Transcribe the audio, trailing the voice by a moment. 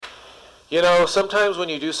You know, sometimes when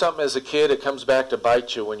you do something as a kid, it comes back to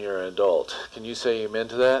bite you when you're an adult. Can you say amen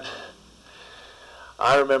to that?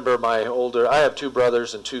 I remember I have 2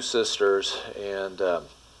 brothers and 2 sisters, and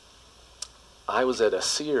I was at a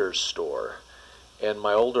Sears store, and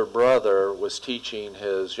my older brother was teaching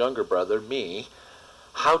his younger brother, me,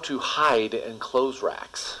 how to hide in clothes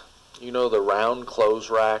racks. You know, the round clothes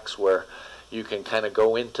racks where you can kind of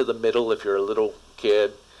go into the middle if you're a little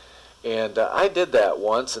kid. And I did that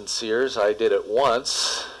once in Sears. I did it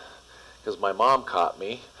once because my mom caught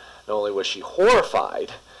me. Not only was she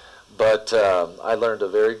horrified, but I learned a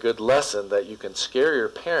very good lesson that you can scare your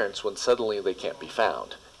parents when suddenly they can't be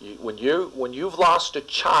found. When you've lost a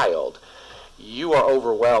child, you are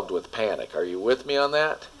overwhelmed with panic. Are you with me on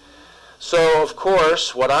that? So, of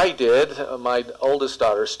course, what I did, my oldest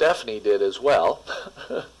daughter Stephanie did as well.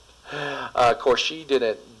 Of course, she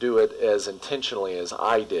didn't do it as intentionally as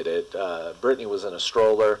I did it. Brittany was in a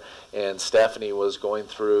stroller, and Stephanie was going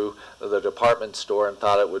through the department store and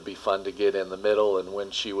thought it would be fun to get in the middle. And when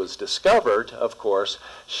she was discovered, of course,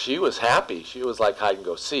 she was happy. She was like hide and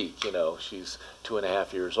go seek. You know, she's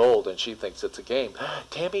 2.5 years old, and she thinks it's a game.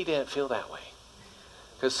 Tammy didn't feel that way,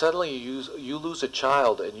 because suddenly you lose a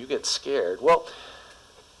child and you get scared. Well,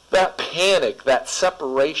 that panic, that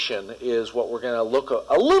separation is what we're going to look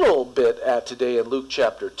a little bit at today in Luke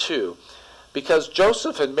chapter 2. Because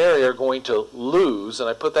Joseph and Mary are going to lose, and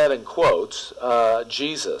I put that in quotes,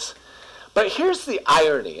 Jesus. But here's the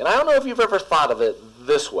irony, and I don't know if you've ever thought of it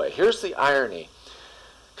this way. Here's the irony.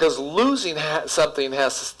 Because losing something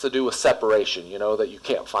has to do with separation, you know, that you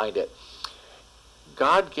can't find it.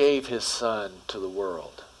 God gave his son to the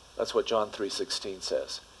world. That's what John 3:16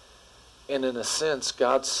 says. And in a sense,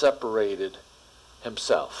 God separated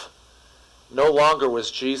himself. No longer was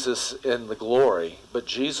Jesus in the glory, but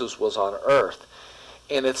Jesus was on earth.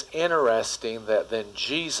 And it's interesting that then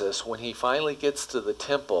Jesus, when he finally gets to the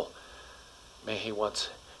temple, man, he wants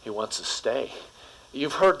to stay.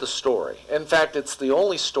 You've heard the story. In fact, it's the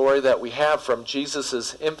only story that we have from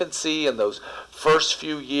Jesus' infancy and those first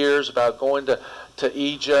few years about going to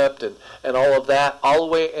Egypt and all of that, all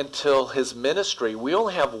the way until his ministry. We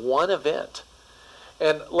only have one event.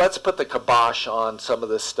 And let's put the kibosh on some of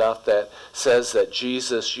this stuff that says that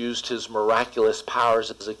Jesus used his miraculous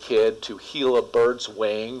powers as a kid to heal a bird's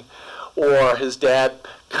wing, or his dad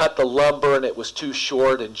cut the lumber and it was too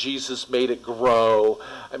short and Jesus made it grow.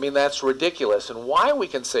 I mean, that's ridiculous. And why we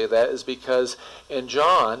can say that is because in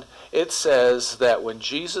John, it says that when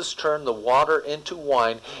Jesus turned the water into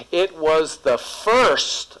wine, it was the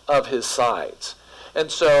first of his signs. And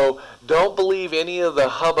so don't believe any of the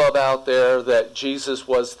hubbub out there that Jesus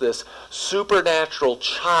was this supernatural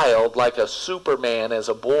child like a Superman as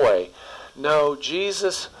a boy. No,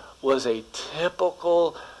 Jesus was a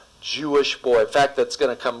typical Jewish boy. In fact, that's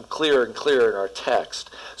going to come clearer and clearer in our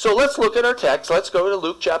text. So let's look at our text. Let's go to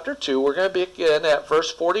Luke chapter 2. We're going to begin at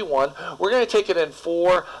verse 41. We're going to take it in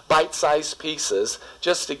 4 bite-sized pieces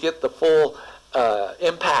just to get the full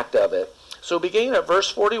impact of it. So beginning at verse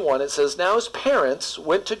 41, it says, "Now his parents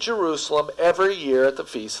went to Jerusalem every year at the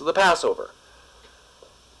feast of the Passover.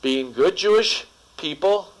 Being good Jewish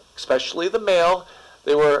people, especially the male,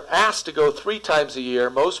 they were asked to go 3 times a year.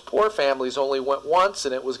 Most poor families only went once,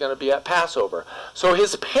 and it was going to be at Passover. So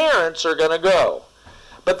his parents are going to go.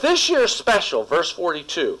 But this year is special, verse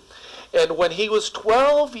 42. And when he was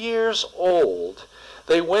 12 years old,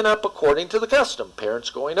 they went up according to the custom, parents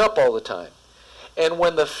going up all the time. And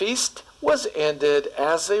when the feast was ended,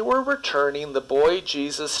 as they were returning, the boy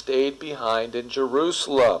Jesus stayed behind in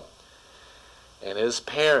Jerusalem. And his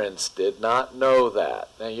parents did not know that."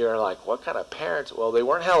 Now you're like, what kind of parents? Well, they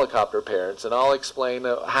weren't helicopter parents, and I'll explain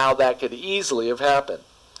how that could easily have happened.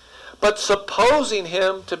 "But supposing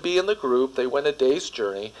him to be in the group, they went a day's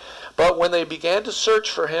journey. But when they began to search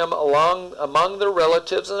for him among their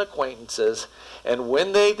relatives and acquaintances, and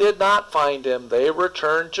when they did not find him, they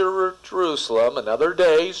returned to Jerusalem, another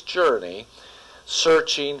day's journey,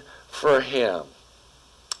 searching for him."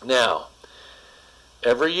 Now,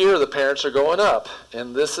 every year the parents are going up,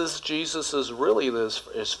 and this is Jesus' really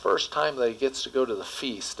his first time that he gets to go to the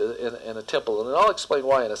feast in a temple, and I'll explain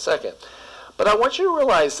why in a second. But I want you to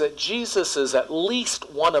realize that Jesus is at least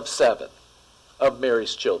one of 7 of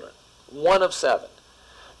Mary's children. One of 7.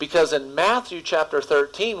 Because in Matthew chapter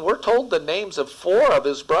 13, we're told the names of 4 of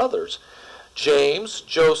his brothers. James,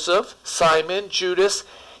 Joseph, Simon, Judas,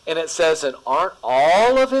 and it says, and aren't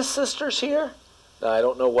all of his sisters here? Now, I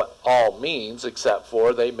don't know what all means, except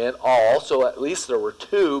for they meant all, so at least there were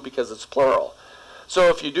 2 because it's plural. So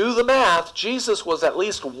if you do the math, Jesus was at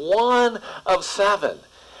least one of 7.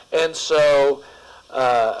 And so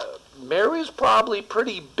Mary's probably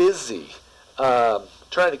pretty busy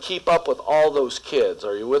trying to keep up with all those kids.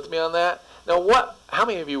 Are you with me on that? Now, how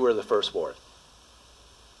many of you were the firstborn?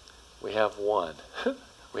 We have one.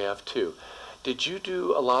 We have two. Did you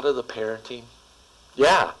do a lot of the parenting?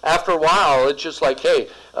 Yeah. After a while, it's just like, hey,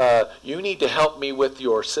 you need to help me with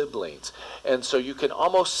your siblings. And so you can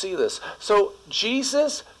almost see this. So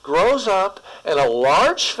Jesus grows up in a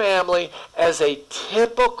large family as a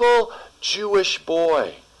typical Jewish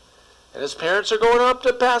boy. And his parents are going up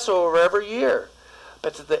to Passover every year.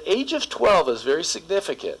 But at the age of 12 is very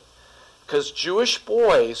significant because Jewish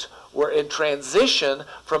boys were in transition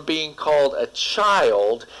from being called a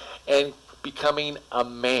child and becoming a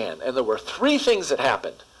man. And there were three things that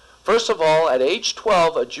happened. First of all, at age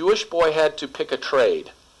 12, a Jewish boy had to pick a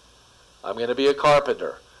trade. I'm going to be a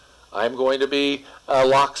carpenter. I'm going to be a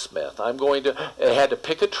locksmith. They had to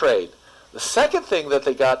pick a trade. The second thing that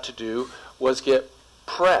they got to do was get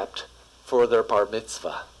prepped for their bar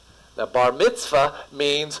mitzvah. Now, bar mitzvah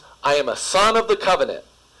means I am a son of the covenant.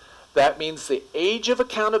 That means the age of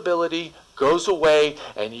accountability goes away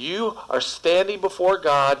and you are standing before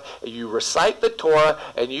God and you recite the Torah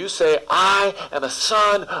and you say, I am a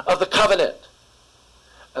son of the covenant.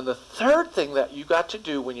 And the third thing that you got to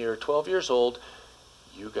do when you're 12 years old,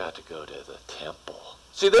 you got to go to the temple.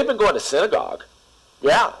 See, they've been going to synagogue.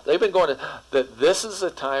 Yeah, they've been going to, this is the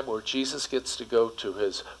time where Jesus gets to go to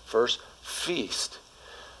his first feast.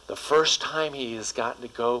 The first time he has gotten to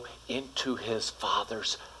go into his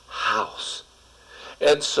Father's house.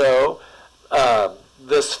 And so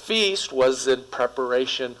this feast was in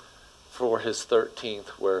preparation for his 13th,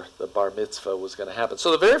 where the bar mitzvah was going to happen.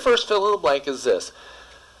 So the very first fill in the blank is this.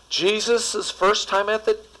 Jesus' first time at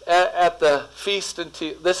the feast.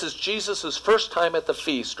 This is Jesus' first time at the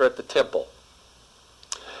feast or at the temple.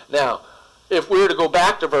 Now, if we were to go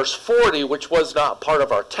back to verse 40, which was not part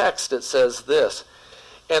of our text, it says this.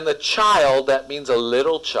 And the child, that means a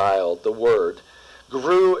little child, the word,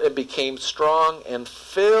 grew and became strong and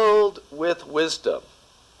filled with wisdom.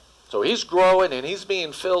 So he's growing and he's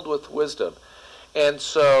being filled with wisdom. And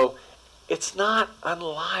so it's not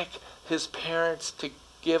unlike his parents to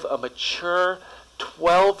give a mature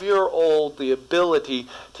 12-year-old the ability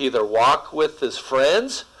to either walk with his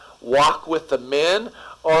friends, walk with the men,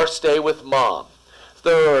 or stay with mom.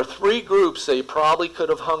 There are three groups they probably could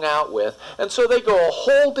have hung out with. And so they go a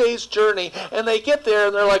whole day's journey, and they get there,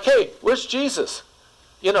 and they're like, hey, where's Jesus?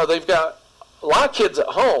 You know, they've got a lot of kids at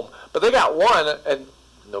home, but they got one, and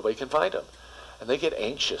nobody can find him. And they get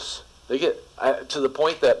anxious. They get to the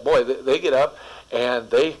point that, boy, they get up, and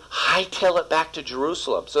they hightail it back to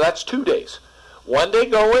Jerusalem. So that's 2 days. 1 day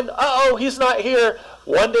going, uh-oh, he's not here.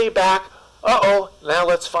 1 day back, uh-oh, now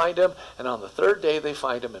let's find him. And on the third day, they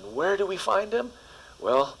find him. And where do we find him?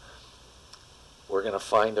 Well, we're going to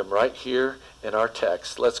find him right here in our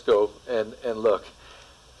text. Let's go and look.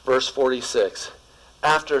 Verse 46.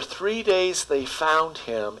 After 3 days, they found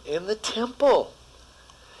him in the temple.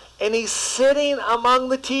 And he's sitting among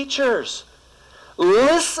the teachers,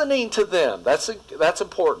 listening to them. That's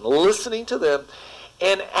important. Listening to them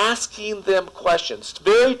and asking them questions.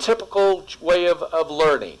 Very typical way of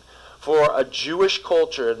learning for a Jewish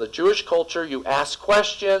culture. In the Jewish culture, you ask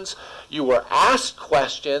questions, you were asked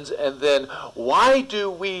questions, and then, why do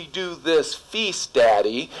we do this feast,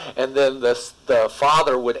 Daddy? And then the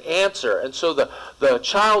father would answer. And so the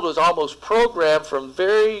child was almost programmed from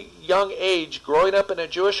very young age, growing up in a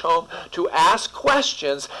Jewish home, to ask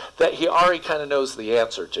questions that he already kind of knows the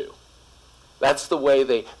answer to. That's the way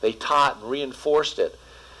they taught and reinforced it.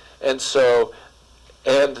 And so,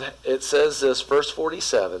 and it says this, verse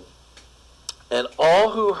 47, and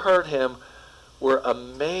all who heard him were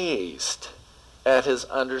amazed at his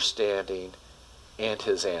understanding and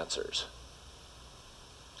his answers.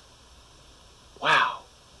 Wow,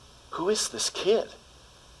 who is this kid?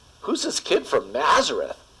 Who's this kid from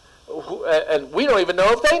Nazareth? And we don't even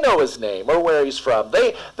know if they know his name or where he's from.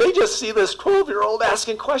 They just see this 12-year-old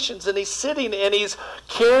asking questions, and he's sitting and he's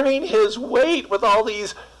carrying his weight with all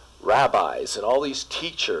these rabbis and all these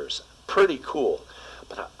teachers. Pretty cool.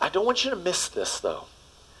 But I don't want you to miss this, though.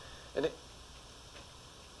 And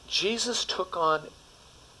Jesus took on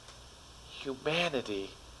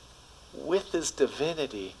humanity with his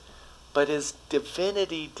divinity, but his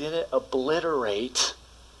divinity didn't obliterate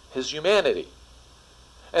his humanity.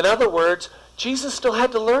 In other words, Jesus still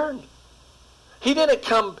had to learn. He didn't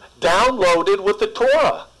come downloaded with the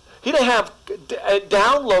Torah. He didn't have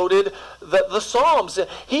downloaded the Psalms.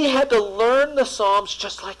 He had to learn the Psalms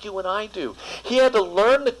just like you and I do. He had to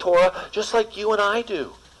learn the Torah just like you and I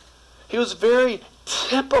do. He was very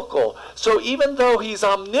typical. So even though he's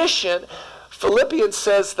omniscient, Philippians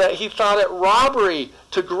says that he thought it robbery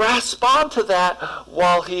to grasp onto that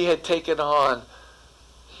while he had taken on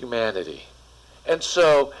humanity. And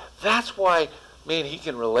so that's why, man, he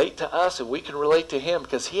can relate to us and we can relate to him,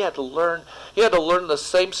 because he had to learn the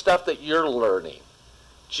same stuff that you're learning.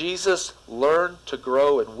 Jesus learned to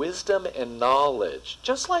grow in wisdom and knowledge,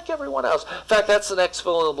 just like everyone else. In fact, that's the next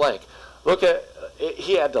fill in the blank. Look at,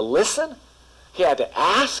 he had to listen, he had to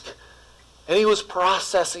ask, and he was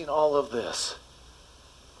processing all of this.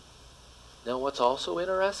 Now, what's also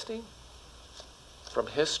interesting from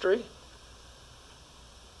history,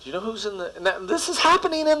 do you know who's in the... Now, this is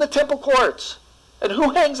happening in the temple courts. And who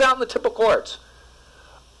hangs out in the temple courts?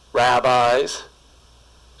 Rabbis,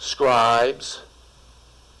 scribes,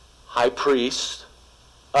 high priests,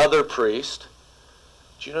 other priests.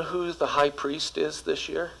 Do you know who the high priest is this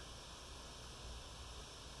year?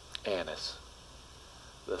 Annas.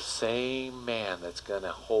 The same man that's going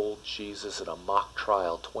to hold Jesus in a mock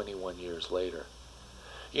trial 21 years later.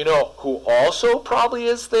 You know who also probably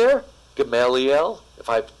is there? Gamaliel, if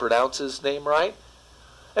I pronounce his name right.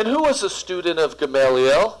 And who was a student of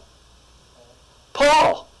Gamaliel?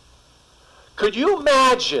 Paul. Could you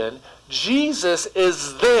imagine Jesus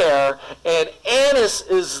is there and Annas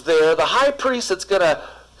is there, the high priest that's going to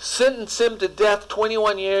sentence him to death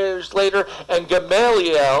 21 years later, and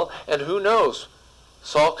Gamaliel, and who knows,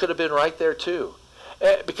 Saul could have been right there too.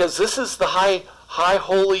 Because this is the high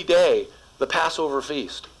holy day, the Passover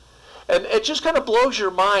feast. And it just kind of blows your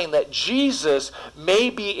mind that Jesus may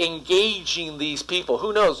be engaging these people.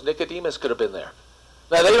 Who knows? Nicodemus could have been there.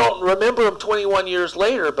 Now, they don't remember him 21 years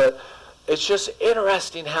later, but it's just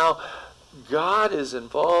interesting how God is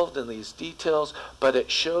involved in these details, but it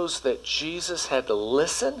shows that Jesus had to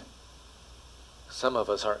listen. Some of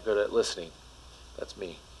us aren't good at listening. That's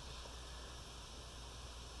me.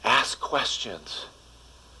 Ask questions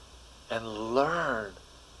and learn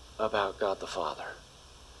about God the Father.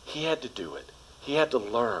 He had to do it. He had to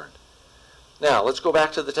learn. Now, let's go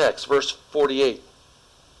back to the text, verse 48.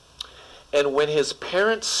 And when his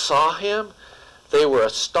parents saw him, they were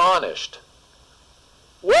astonished.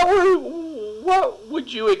 What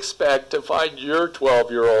would you expect to find your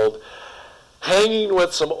 12-year-old hanging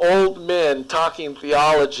with some old men talking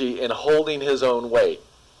theology and holding his own weight?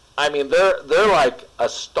 I mean, they're like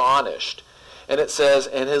astonished. And it says,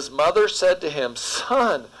 and his mother said to him,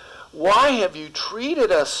 Son, why have you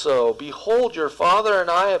treated us so? Behold, your father and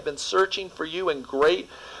I have been searching for you in great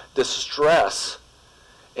distress.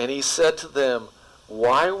 And he said to them,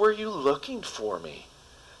 Why were you looking for me?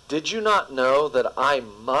 Did you not know that I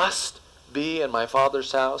must be in my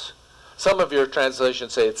Father's house? Some of your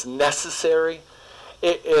translations say it's necessary.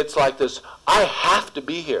 It's like this, I have to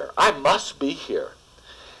be here. I must be here.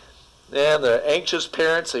 And the anxious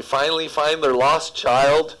parents, they finally find their lost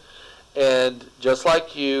child. And just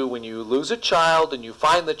like you, when you lose a child and you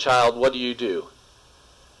find the child, what do?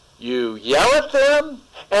 You yell at them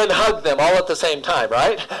and hug them all at the same time,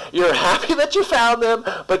 right? You're happy that you found them,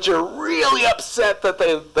 but you're really upset that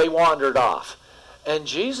they wandered off. And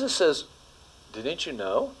Jesus says, didn't you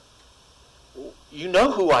know? You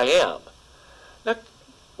know who I am. Now,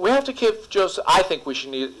 we have to give Joseph, I think we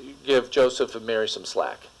should give Joseph and Mary some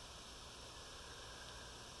slack.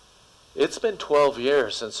 It's been 12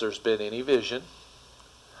 years since there's been any vision.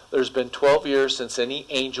 There's been 12 years since any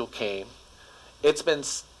angel came. It's been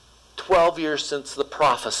 12 years since the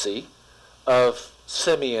prophecy of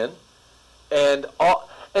Simeon. And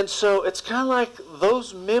so it's kind of like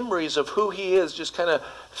those memories of who he is just kind of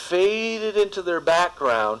faded into their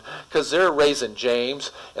background because they're raising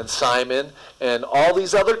James and Simon and all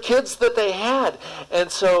these other kids that they had.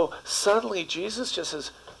 And so suddenly Jesus just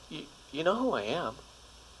says, you know who I am.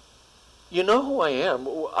 You know who I am.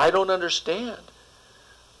 I don't understand.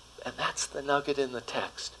 And that's the nugget in the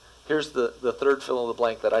text. Here's the third fill in the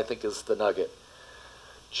blank that I think is the nugget.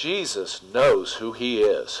 Jesus knows who he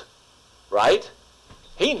is. Right?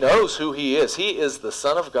 He knows who he is. He is the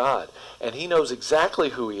Son of God. And he knows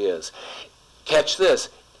exactly who he is. Catch this.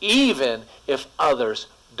 Even if others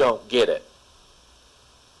don't get it.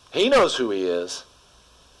 He knows who he is.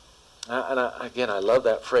 Again, I love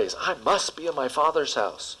that phrase. I must be in my Father's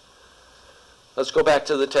house. Let's go back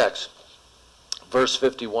to the text. Verse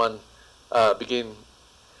 51,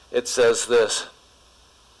 it says this.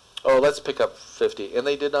 Oh, let's pick up 50. And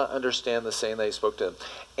they did not understand the saying that he spoke to them.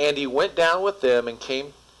 And he went down with them and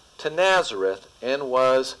came to Nazareth and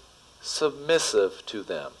was submissive to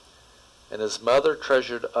them. And his mother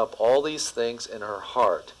treasured up all these things in her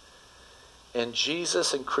heart. And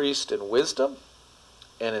Jesus increased in wisdom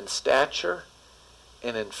and in stature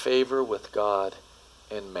and in favor with God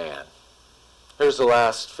and man. Here's the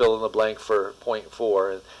last fill in the blank for point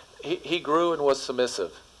 4. He grew and was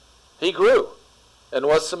submissive. He grew and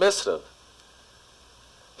was submissive.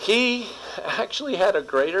 He actually had a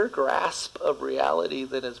greater grasp of reality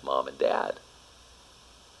than his mom and dad.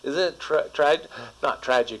 Isn't it not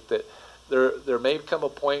tragic that there may come a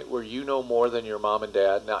point where you know more than your mom and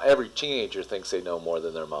dad? Now, every teenager thinks they know more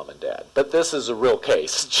than their mom and dad. But this is a real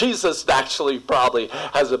case. Jesus actually probably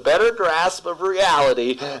has a better grasp of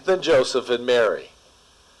reality than Joseph and Mary.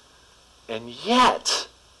 And yet,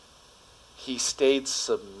 he stayed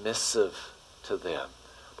submissive to them.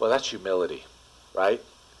 Well, that's humility, right?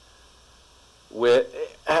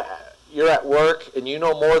 You're at work and you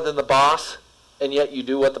know more than the boss, and yet you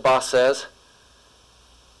do what the boss says.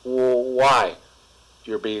 Well, why?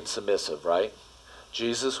 You're being submissive, right?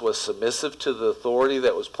 Jesus was submissive to the authority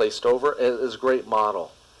that was placed over. It is a great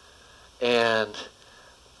model. And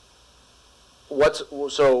what's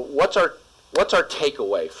our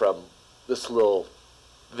takeaway from this little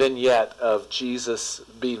vignette of Jesus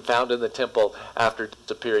being found in the temple after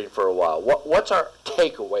disappearing for a while? What's our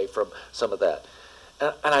takeaway from some of that?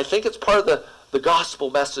 And I think it's part of the gospel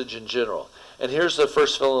message in general. And here's the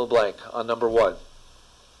first fill in the blank on number 1.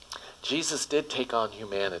 Jesus did take on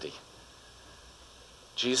humanity.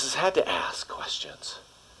 Jesus had to ask questions.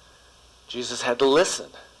 Jesus had to listen.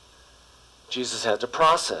 Jesus had to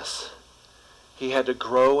process. He had to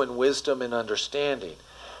grow in wisdom and understanding.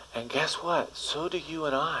 And guess what? So do you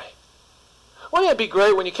and I. Wouldn't it be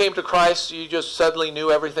great when you came to Christ, you just suddenly knew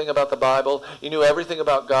everything about the Bible, you knew everything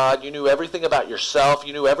about God, you knew everything about yourself,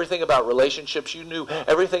 you knew everything about relationships, you knew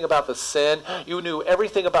everything about the sin, you knew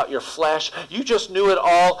everything about your flesh, you just knew it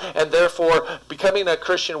all, and therefore becoming a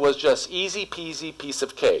Christian was just easy peasy piece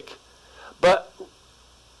of cake. But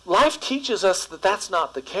life teaches us that that's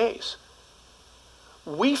not the case.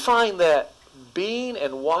 We find that being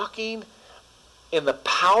and walking in the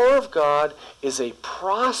power of God is a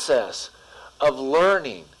process of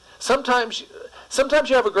learning. Sometimes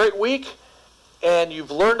you have a great week and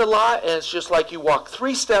you've learned a lot, and it's just like you walk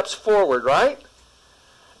 3 steps forward, right?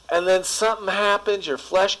 And then something happens, your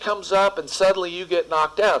flesh comes up, and suddenly you get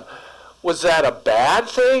knocked down. Was that a bad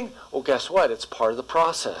thing? Well, guess what? It's part of the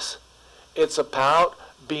process. It's about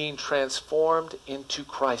being transformed into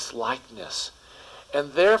Christ's likeness.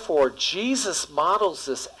 And therefore, Jesus models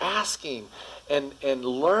this asking and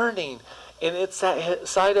learning, and it's that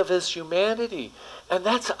side of his humanity. And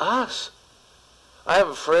that's us. I have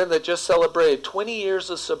a friend that just celebrated 20 years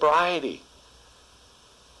of sobriety.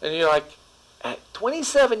 And you're like, at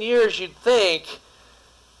 27 years, you'd think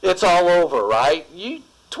it's all over, right?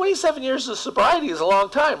 27 years of sobriety is a long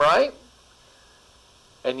time, right?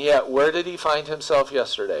 And yet, where did he find himself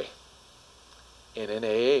yesterday? In an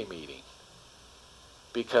AA meeting.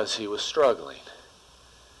 Because he was struggling.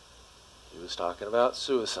 He was talking about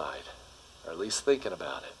suicide, or at least thinking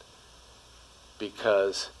about it.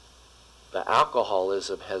 Because the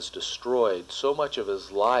alcoholism has destroyed so much of his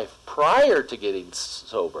life prior to getting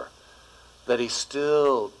sober that he's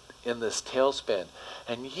still in this tailspin.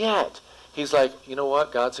 And yet, he's like, you know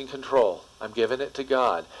what? God's in control. I'm giving it to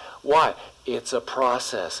God. Why? It's a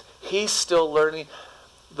process. He's still learning.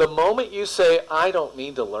 The moment you say, I don't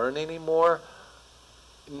need to learn anymore,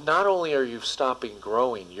 not only are you stopping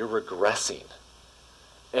growing, you're regressing.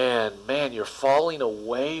 And man, you're falling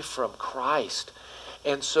away from Christ.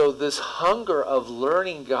 And so this hunger of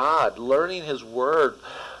learning God, learning his word,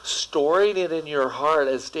 storing it in your heart,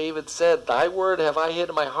 as David said, thy word have I hid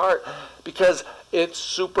in my heart, because it's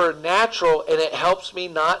supernatural and it helps me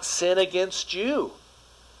not sin against you.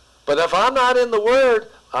 But if I'm not in the word,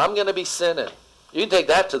 I'm going to be sinning. You can take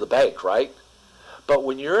that to the bank, right? But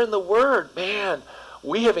when you're in the word, man,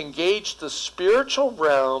 we have engaged the spiritual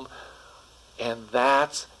realm, and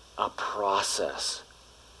that's a process.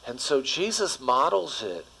 And so Jesus models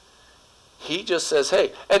it. He just says,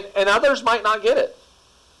 hey, and others might not get it.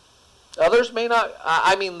 Others may not,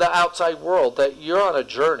 the outside world, that you're on a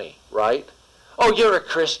journey, right? Oh, you're a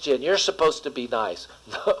Christian. You're supposed to be nice.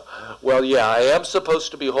 Well, yeah, I am supposed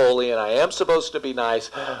to be holy, and I am supposed to be nice,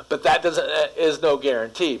 but that is no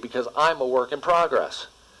guarantee, because I'm a work in progress.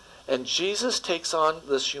 And Jesus takes on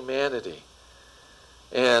this humanity.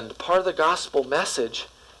 And part of the gospel message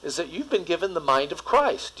is that you've been given the mind of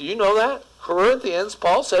Christ. Do you know that? Corinthians,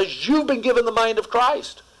 Paul says, you've been given the mind of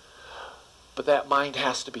Christ. But that mind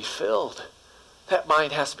has to be filled. That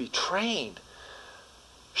mind has to be trained.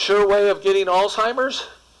 Sure way of getting Alzheimer's?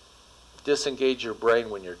 Disengage your brain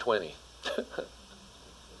when you're 20.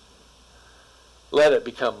 Let it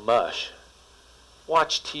become mush.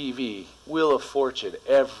 Watch TV, Wheel of Fortune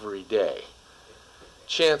every day.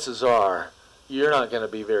 Chances are you're not going to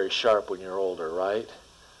be very sharp when you're older, right?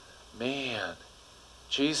 Man,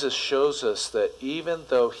 Jesus shows us that even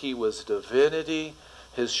though he was divinity,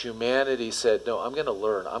 his humanity said, no, I'm going to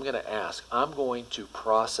learn. I'm going to ask. I'm going to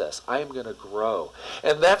process. I'm going to grow.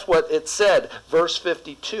 And that's what it said, verse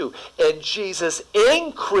 52. And Jesus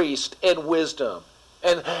increased in wisdom.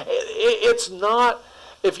 And it's not,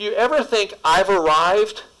 if you ever think I've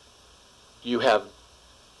arrived, you have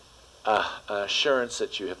assurance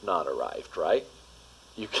that you have not arrived, right?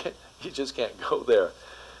 You just can't go there.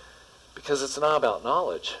 Because it's not about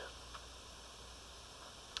knowledge.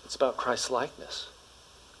 It's about Christ-likeness.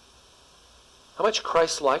 How much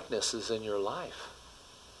Christ-likeness is in your life?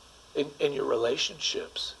 In your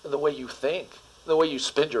relationships, in the way you think, in the way you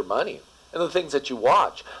spend your money, in the things that you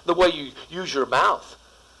watch, the way you use your mouth.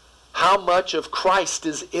 How much of Christ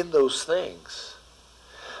is in those things?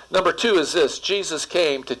 Number 2 is this. Jesus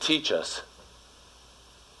came to teach us.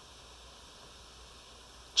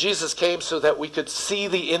 Jesus came so that we could see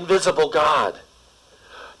the invisible God.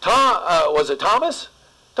 Was it Thomas?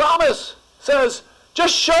 Thomas says,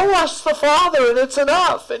 just show us the Father and it's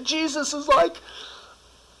enough. And Jesus is like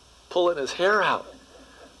pulling his hair out.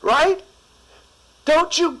 Right?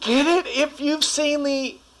 Don't you get it? If you've seen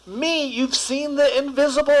me, you've seen the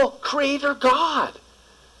invisible Creator God.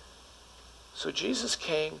 So Jesus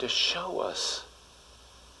came to show us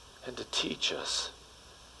and to teach us.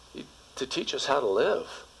 To teach us how to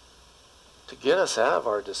live. To get us out of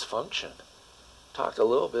our dysfunction. Talked a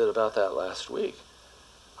little bit about that last week.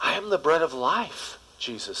 I am the bread of life,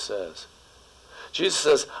 Jesus says. Jesus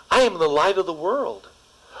says, I am the light of the world.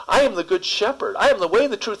 I am the good shepherd. I am the way,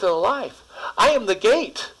 the truth, and the life. I am the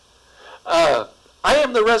gate. I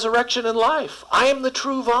am the resurrection and life. I am the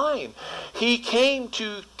true vine. He came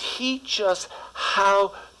to teach us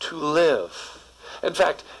how to live. In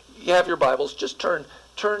fact, you have your Bibles. Just turn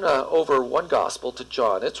over one gospel to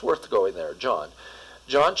John. It's worth going there. John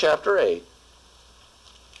chapter 8.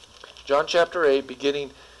 John chapter 8,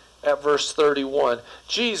 beginning at verse 31.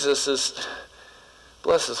 Jesus is,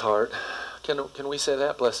 bless his heart. Can we say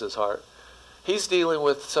that? Bless his heart. He's dealing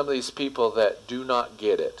with some of these people that do not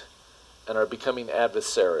get it and are becoming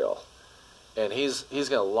adversarial. And he's going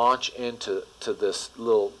to launch into this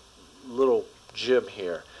little gym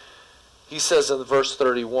here. He says in verse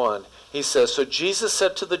 31, he says, so Jesus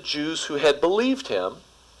said to the Jews who had believed him,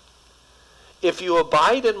 if you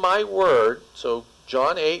abide in my word, so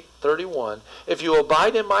John 8:31, if you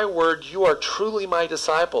abide in my word, you are truly my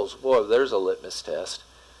disciples. Boy, there's a litmus test.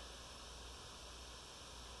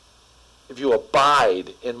 If you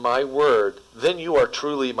abide in my word, then you are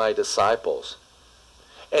truly my disciples.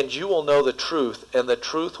 And you will know the truth, and the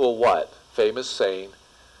truth will what? Famous saying.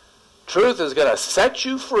 Truth is going to set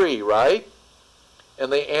you free, right?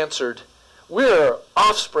 And they answered, we're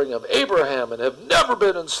offspring of Abraham and have never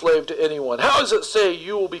been enslaved to anyone. How does it say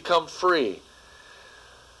you will become free?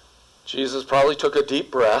 Jesus probably took a deep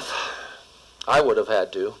breath. I would have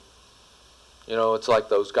had to. You know, it's like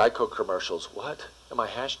those Geico commercials. What? Am I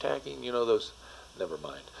hashtagging? You know those? Never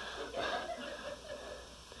mind.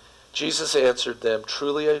 Jesus answered them,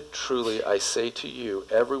 truly, truly, I say to you,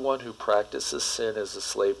 everyone who practices sin is a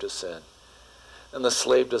slave to sin. And the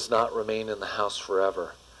slave does not remain in the house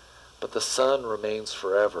forever, but the Son remains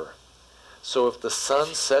forever. So if the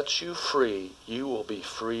Son sets you free, you will be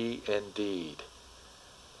free indeed.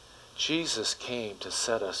 Jesus came to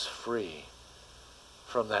set us free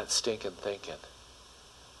from that stinking thinking,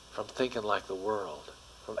 from thinking like the world,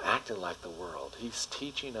 from acting like the world. He's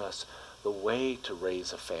teaching us the way to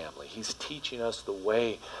raise a family. He's teaching us the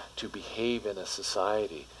way to behave in a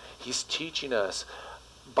society. He's teaching us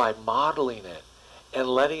by modeling it and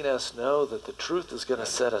letting us know that the truth is going to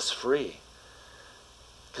set us free.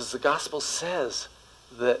 Because the gospel says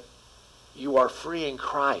that you are free in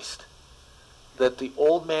Christ, that the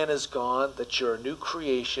old man is gone, that you're a new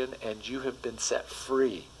creation, and you have been set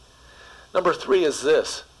free. Number 3 is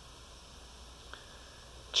this.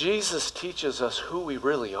 Jesus teaches us who we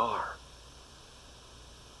really are,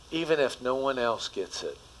 even if no one else gets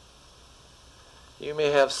it. You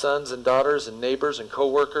may have sons and daughters and neighbors and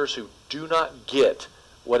co-workers who do not get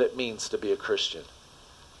what it means to be a Christian.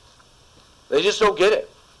 They just don't get it.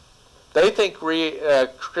 They think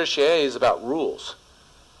Christianity is about rules.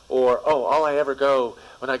 Or, all I ever go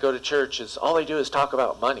when I go to church is, all they do is talk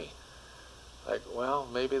about money. Like, well,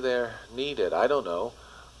 maybe they're needed. I don't know.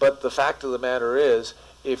 But the fact of the matter is,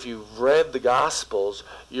 if you've read the Gospels,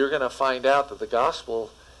 you're going to find out that the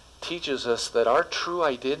Gospel teaches us that our true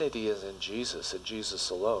identity is in Jesus and Jesus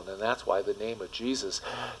alone. And that's why the name of Jesus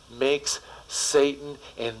makes Satan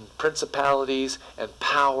and principalities and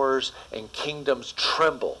powers and kingdoms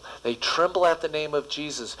tremble. They tremble at the name of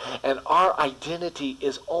Jesus. And our identity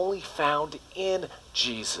is only found in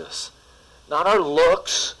Jesus. Not our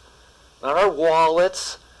looks, not our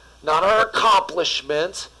wallets, not our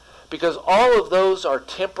accomplishments, because all of those are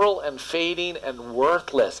temporal and fading and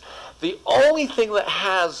worthless. The only thing that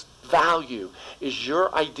has value is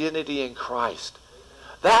your identity in Christ.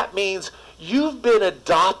 That means you've been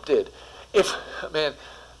adopted. The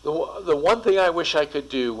one thing I wish I could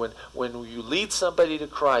do when you lead somebody to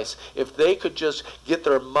Christ, if they could just get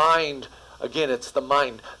their mind, again, it's the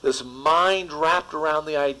mind, this mind wrapped around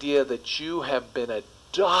the idea that you have been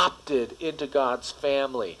adopted into God's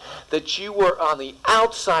family, that you were on the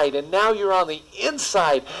outside and now you're on the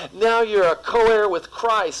inside. Now you're a co-heir with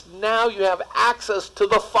Christ. Now you have access to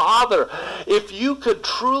the Father. If you could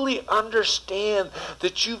truly understand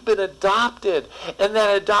that you've been adopted and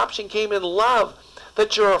that adoption came in love,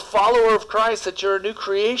 that you're a follower of Christ, that you're a new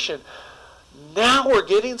creation, now we're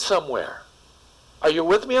getting somewhere. Are you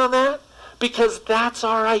with me on that? Because that's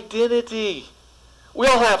our identity. We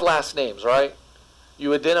all have last names, right?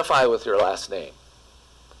 You identify with your last name.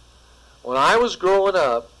 When I was growing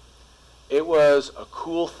up, it was a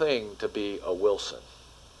cool thing to be a Wilson.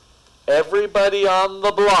 Everybody on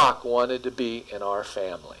the block wanted to be in our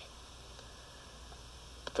family.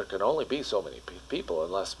 But there could only be so many people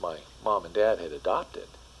unless my mom and dad had adopted.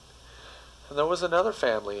 And there was another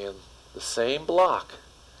family in the same block.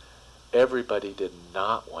 Everybody did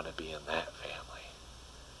not want to be in that family.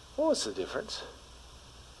 What was the difference?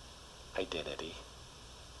 Identity.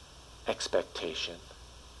 Expectation,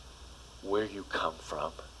 where you come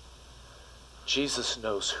from. Jesus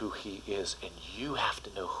knows who he is, and you have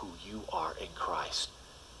to know who you are in Christ.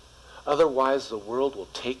 Otherwise, the world will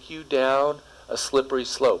take you down a slippery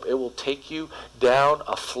slope. It will take you down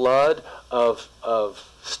a flood of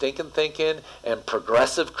stinking thinking and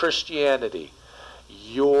progressive Christianity.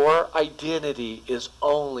 Your identity is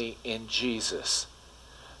only in Jesus.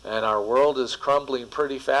 And our world is crumbling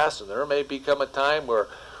pretty fast, and there may become a time where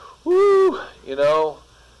the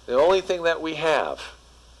only thing that we have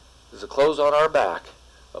is the clothes on our back,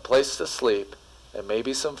 a place to sleep, and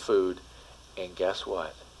maybe some food. And guess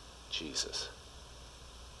what? Jesus.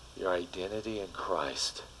 Your identity in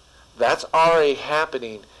Christ. That's already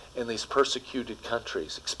happening in these persecuted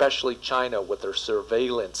countries, especially China with their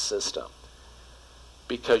surveillance system.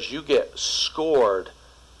 Because you get scored,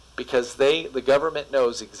 because the government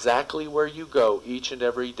knows exactly where you go each and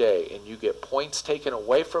every day, and you get points taken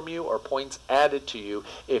away from you or points added to you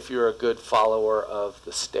if you're a good follower of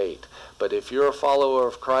the state. But if you're a follower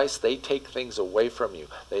of Christ, they take things away from you.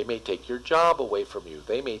 They may take your job away from you.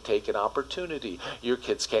 They may take an opportunity. Your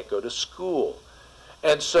kids can't go to school.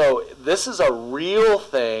 And so this is a real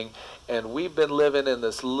thing, and we've been living in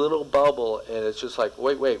this little bubble, and it's just like,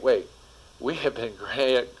 wait. We have been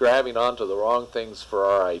grabbing onto the wrong things for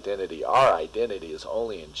our identity. Our identity is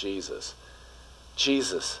only in Jesus.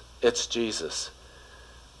 Jesus. It's Jesus.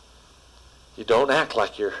 You don't act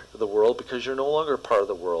like you're the world because you're no longer part of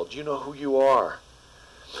the world. You know who you are.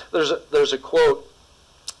 There's a quote.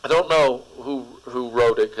 I don't know who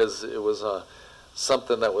wrote it because it was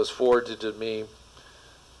something that was forwarded to me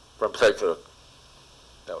from Facebook.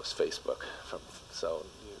 That was Facebook.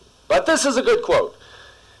 But this is a good quote.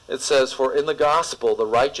 It says, "For in the gospel, the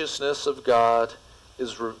righteousness of God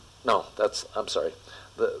is..."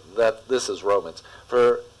 This is Romans.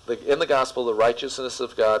 In the gospel, the righteousness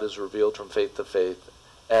of God is revealed from faith to faith,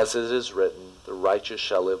 as it is written, the righteous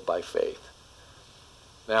shall live by faith.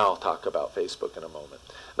 Now I'll talk about Facebook in a moment.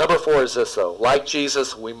 Number 4 is this, though. Like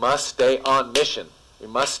Jesus, we must stay on mission. We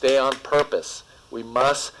must stay on purpose. We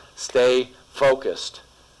must stay focused.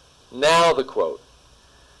 Now the quote.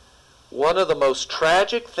 "One of the most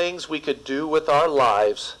tragic things we could do with our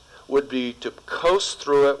lives would be to coast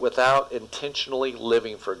through it without intentionally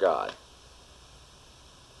living for God."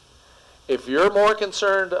 If you're more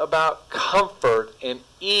concerned about comfort and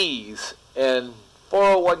ease and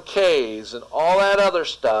 401ks and all that other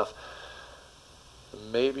stuff,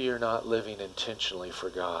 maybe you're not living intentionally for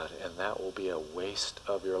God, and that will be a waste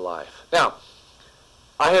of your life. Now,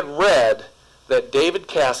 I had read that David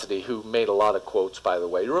Cassidy, who made a lot of quotes, by the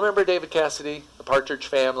way. You remember David Cassidy, the Partridge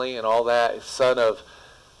Family and all that? Son of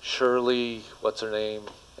Shirley, what's her name,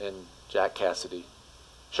 and Jack Cassidy.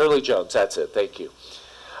 Shirley Jones, that's it, thank you.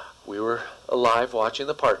 We were alive watching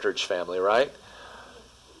the Partridge Family, right?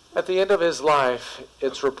 At the end of his life,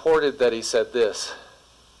 it's reported that he said this,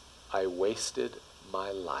 "I wasted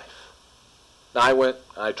my life." Now I went,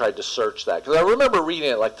 I tried to search that, because I remember reading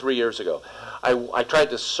it like 3 years ago. I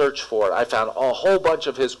tried to search for it. I found a whole bunch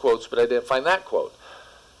of his quotes, but I didn't find that quote.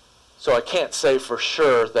 So I can't say for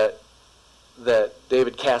sure that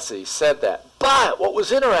David Cassidy said that. But what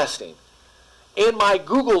was interesting, in my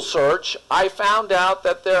Google search, I found out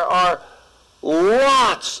that there are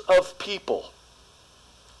lots of people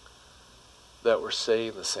that were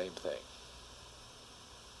saying the same thing.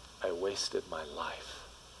 I wasted my life.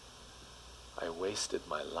 I wasted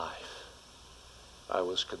my life. I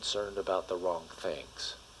was concerned about the wrong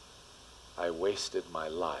things. I wasted my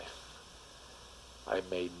life. I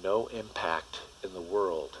made no impact in the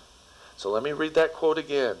world. So let me read that quote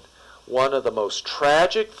again. One of the most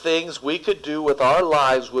tragic things we could do with our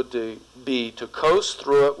lives would be to coast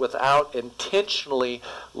through it without intentionally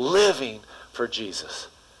living for Jesus.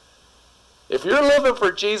 If you're living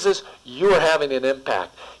for Jesus, you are having an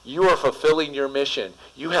impact. You are fulfilling your mission.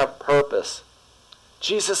 You have purpose.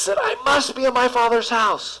 Jesus said, I must be in my Father's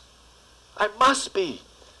house. I must be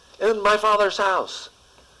in my Father's house.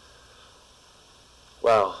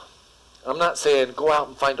 Well, I'm not saying go out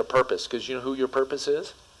and find a purpose, because you know who your purpose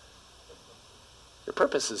is? Your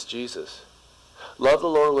purpose is Jesus. Love the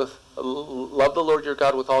Lord your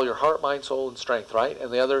God with all your heart, mind, soul, and strength, right?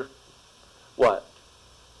 And the other, what?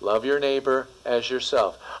 Love your neighbor as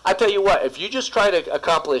yourself. I tell you what, if you just try to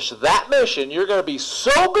accomplish that mission, you're going to be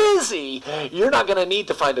so busy, you're not going to need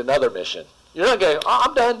to find another mission. You're not going to,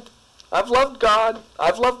 I'm done. I've loved God.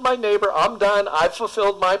 I've loved my neighbor. I'm done. I've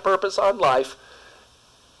fulfilled my purpose on life.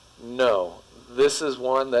 No, this is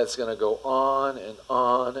one that's going to go on and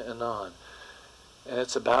on and on. And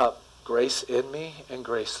it's about grace in me and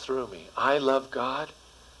grace through me. I love God,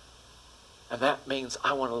 and that means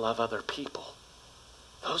I want to love other people.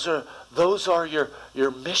 Those are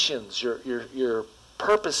your missions, your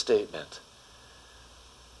purpose statement.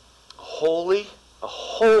 A holy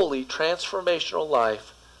transformational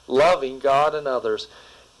life, loving God and others,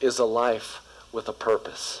 is a life with a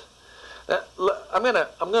purpose. Now, I'm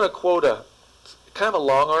gonna quote a kind of a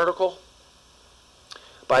long article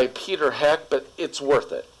by Peter Heck, but it's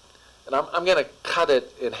worth it. And I'm going to cut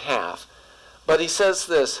it in half. But he says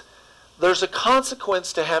this: there's a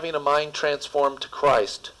consequence to having a mind transformed to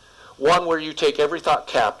Christ, one where you take every thought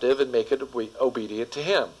captive and make it obedient to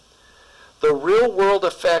Him. The real-world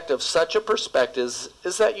effect of such a perspective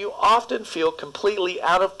is that you often feel completely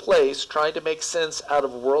out of place trying to make sense out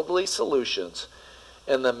of worldly solutions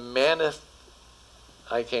and the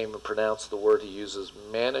I can't even pronounce the word he uses,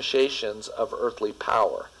 manifestations of earthly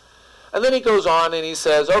power. And then he goes on and he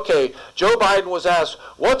says, okay, Joe Biden was asked,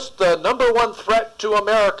 what's the number one threat to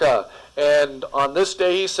America? And on this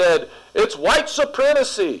day he said, it's white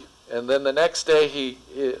supremacy. And then the next day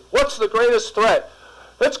what's the greatest threat?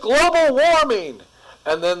 It's global warming.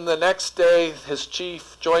 And then the next day his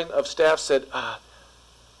chief joint of staff said,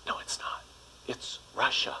 no, it's not. It's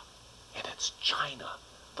Russia and it's China.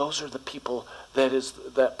 Those are the people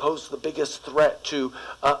that pose the biggest threat to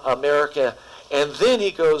America. And then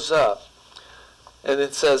he goes up and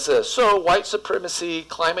it says this: so white supremacy,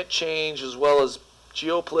 climate change, as well as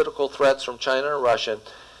geopolitical threats from China and Russia.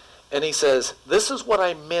 And he says, this is what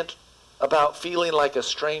I meant about feeling like a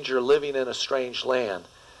stranger living in a strange land,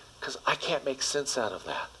 because I can't make sense out of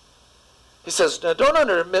that. He says, now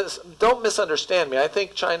don't misunderstand me. I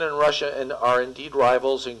think China and Russia are indeed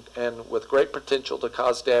rivals and with great potential to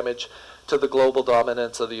cause damage to the global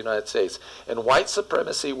dominance of the United States. And white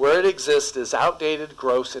supremacy, where it exists, is outdated,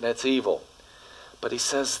 gross, and it's evil. But he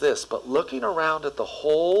says this: but looking around at the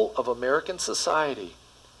whole of American society,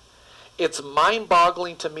 it's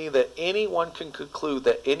mind-boggling to me that anyone can conclude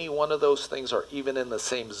that any one of those things are even in the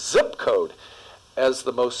same zip code as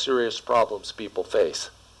the most serious problems people face.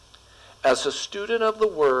 As a student of the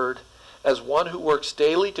Word, as one who works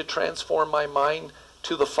daily to transform my mind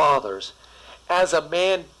to the Father's, as a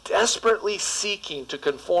man desperately seeking to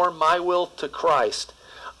conform my will to Christ,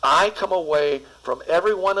 I come away from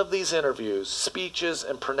every one of these interviews, speeches,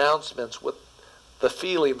 and pronouncements with the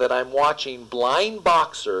feeling that I'm watching blind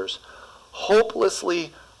boxers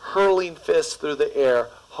hopelessly hurling fists through the air,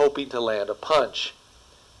 hoping to land a punch.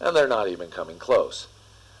 And they're not even coming close.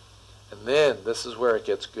 And then this is where it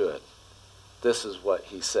gets good. This is what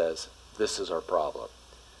he says. This is our problem.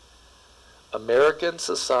 American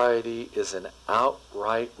society is an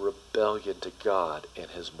outright rebellion to God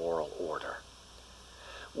and His moral order.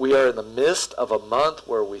 We are in the midst of a month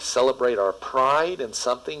where we celebrate our pride in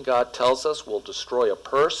something God tells us will destroy a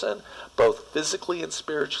person, both physically and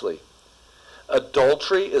spiritually.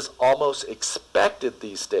 Adultery is almost expected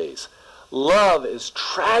these days. Love is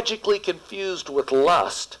tragically confused with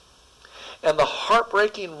lust. and the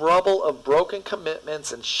heartbreaking rubble of broken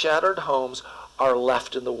commitments and shattered homes are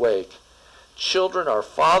left in the wake. Children are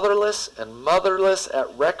fatherless and motherless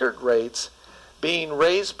at record rates, being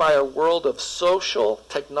raised by a world of social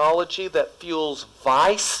technology that fuels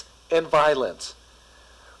vice and violence.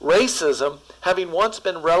 Racism, having once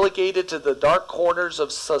been relegated to the dark corners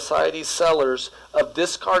of society's cellars of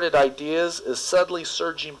discarded ideas, is suddenly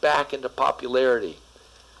surging back into popularity.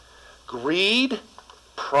 Greed,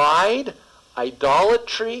 pride,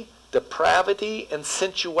 idolatry, depravity, and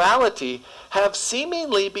sensuality have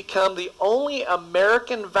seemingly become the only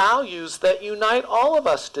American values that unite all of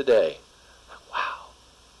us today. Wow.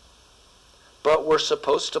 But we're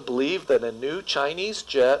supposed to believe that a new Chinese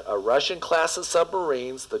jet, a Russian class of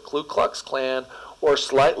submarines, the Ku Klux Klan, or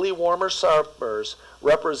slightly warmer summers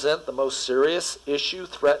represent the most serious issue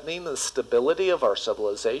threatening the stability of our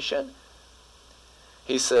civilization?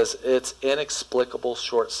 He says it's inexplicable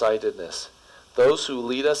short-sightedness. Those who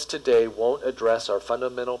lead us today won't address our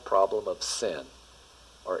fundamental problem of sin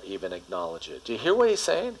or even acknowledge it. Do you hear what he's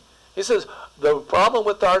saying? He says the problem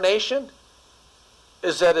with our nation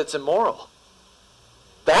is that it's immoral.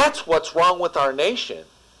 That's what's wrong with our nation.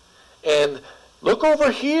 And look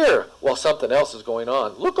over here while something else is going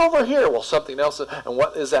on. Look over here while something else is, and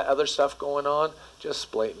what is that other stuff going on?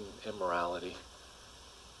 Just blatant immorality.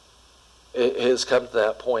 It has come to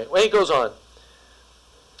that point. Well, he goes on.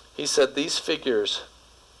 He said these figures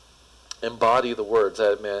embody the words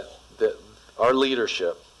that meant that our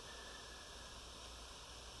leadership,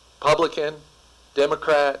 Republican,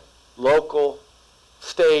 Democrat, local,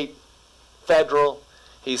 state, federal,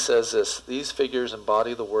 he says this, these figures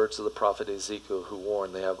embody the words of the prophet Ezekiel, who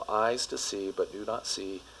warned, they have eyes to see but do not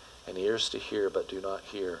see, and ears to hear but do not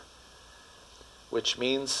hear. Which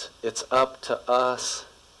means it's up to us,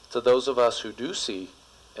 to those of us who do see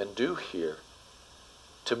and do hear,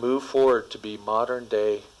 to move forward to be modern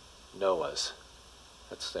day Noahs.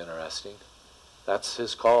 That's interesting. That's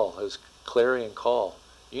his call, his clarion call.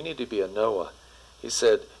 You need to be a Noah. He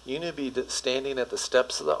said, you need to be standing at the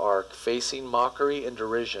steps of the ark, facing mockery and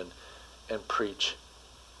derision, and preach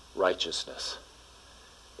righteousness.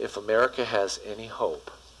 If America has any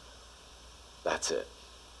hope, that's it.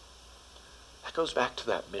 That goes back to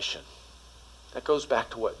that mission. That goes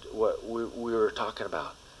back to what we were talking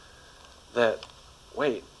about. That,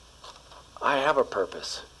 wait, I have a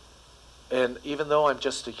purpose. And even though I'm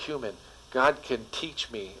just a human, God can teach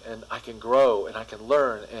me, and I can grow, and I can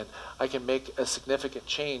learn, and I can make a significant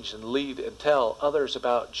change and lead and tell others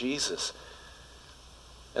about Jesus.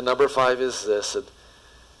 And number 5 is this, and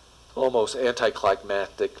almost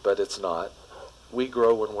anticlimactic, but it's not. We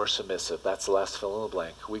grow when we're submissive. That's the last fill in the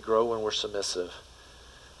blank. We grow when we're submissive.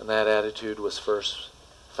 And that attitude was first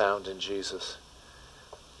found in Jesus.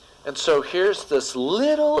 And so here's this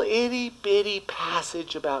little itty-bitty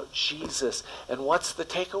passage about Jesus. And what's the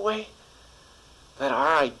takeaway? That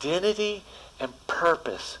our identity and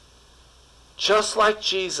purpose, just like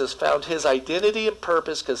Jesus found his identity and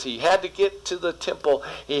purpose because he had to get to the temple,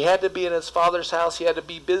 he had to be in his Father's house, he had to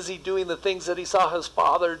be busy doing the things that he saw his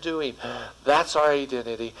Father doing. That's our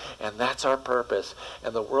identity and that's our purpose.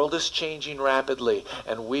 And the world is changing rapidly,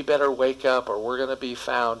 and we better wake up or we're going to be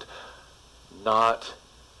found not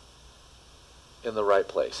in the right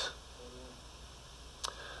place.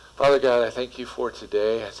 Father God, I thank you for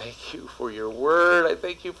today. I thank you for your word. I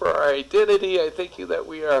thank you for our identity. I thank you that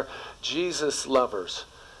we are Jesus lovers.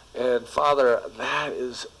 And Father, that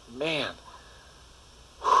is, man,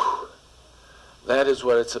 that is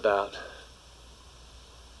what it's about.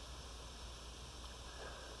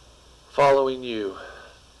 Following you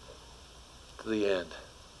to the end.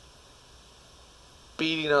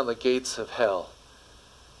 Beating on the gates of hell.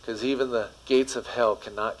 Because even the gates of hell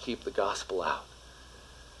cannot keep the gospel out.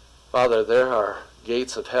 Father, there are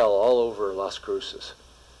gates of hell all over Las Cruces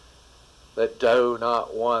that do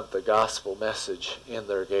not want the gospel message in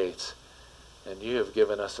their gates. And you have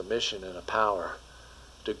given us a mission and a power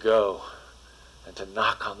to go and to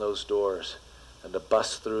knock on those doors and to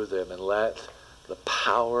bust through them and let the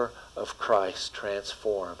power of Christ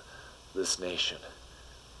transform this nation,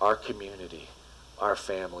 our community, our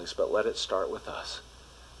families. But let it start with us.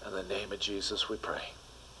 In the name of Jesus we pray.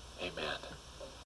 Amen.